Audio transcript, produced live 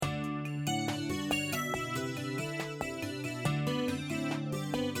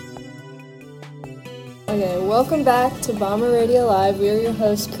Okay, welcome back to Bomber Radio Live. We are your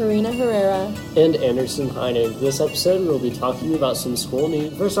hosts, Karina Herrera and Anderson Heinig. This episode, we'll be talking about some school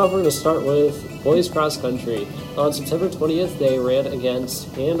news. First off, we're going to start with boys cross country. On September 20th, they ran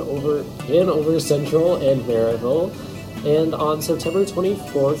against Hanover Central and Maryville. And on September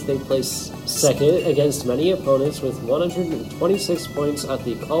 24th, they placed second against many opponents with 126 points at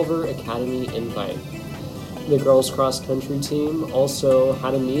the Culver Academy Invite. The girls' cross-country team also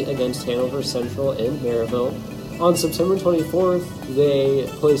had a meet against Hanover Central and Maryville. On September 24th, they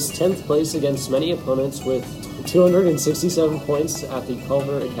placed 10th place against many opponents with 267 points at the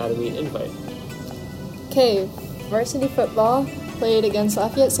Culver Academy Invite. Okay, varsity football played against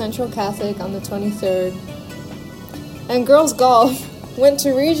Lafayette Central Catholic on the 23rd. And girls' golf went to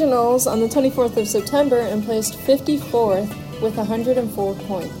regionals on the 24th of September and placed 54th with 104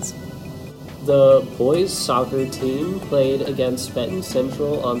 points. The boys' soccer team played against Benton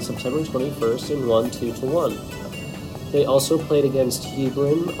Central on September 21st and won 2-1. They also played against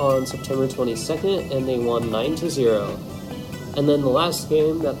Hebron on September 22nd and they won 9-0. And then the last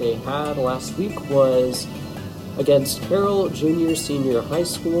game that they had last week was against Carroll Junior Senior High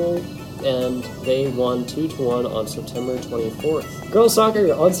School, and they won 2-1 on September 24th. Girls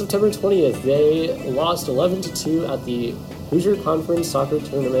soccer on September 20th, they lost 11-2 at the Hoosier Conference Soccer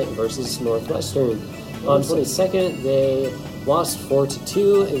Tournament versus Northwestern. On 22nd, they lost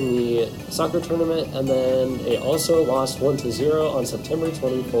 4-2 in the soccer tournament, and then they also lost 1-0 on September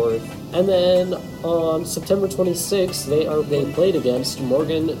 24th. And then on September 26th, they played against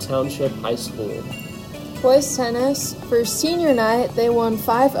Morgan Township High School. Boys tennis, for senior night, they won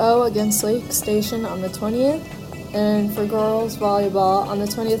 5-0 against Lake Station on the 20th. And for girls volleyball, on the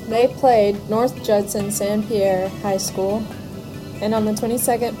 20th, they played North Judson San Pierre High School. And on the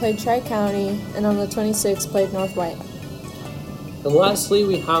 22nd, played Tri-County. And on the 26th, played North White. And lastly,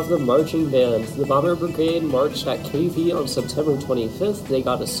 we have the marching band. The Bomber Brigade marched at KV on September 25th. They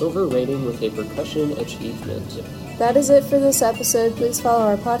got a silver rating with a percussion achievement. That is it for this episode. Please follow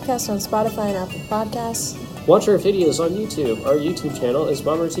our podcast on Spotify and Apple Podcasts. Watch our videos on YouTube. Our YouTube channel is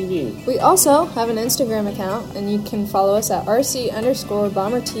Bomber TV. We also have an Instagram account, and you can follow us at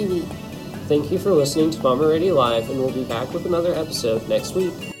RC_Bomber TV. Thank you for listening to Bomber Radio Live, and we'll be back with another episode next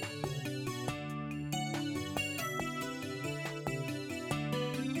week.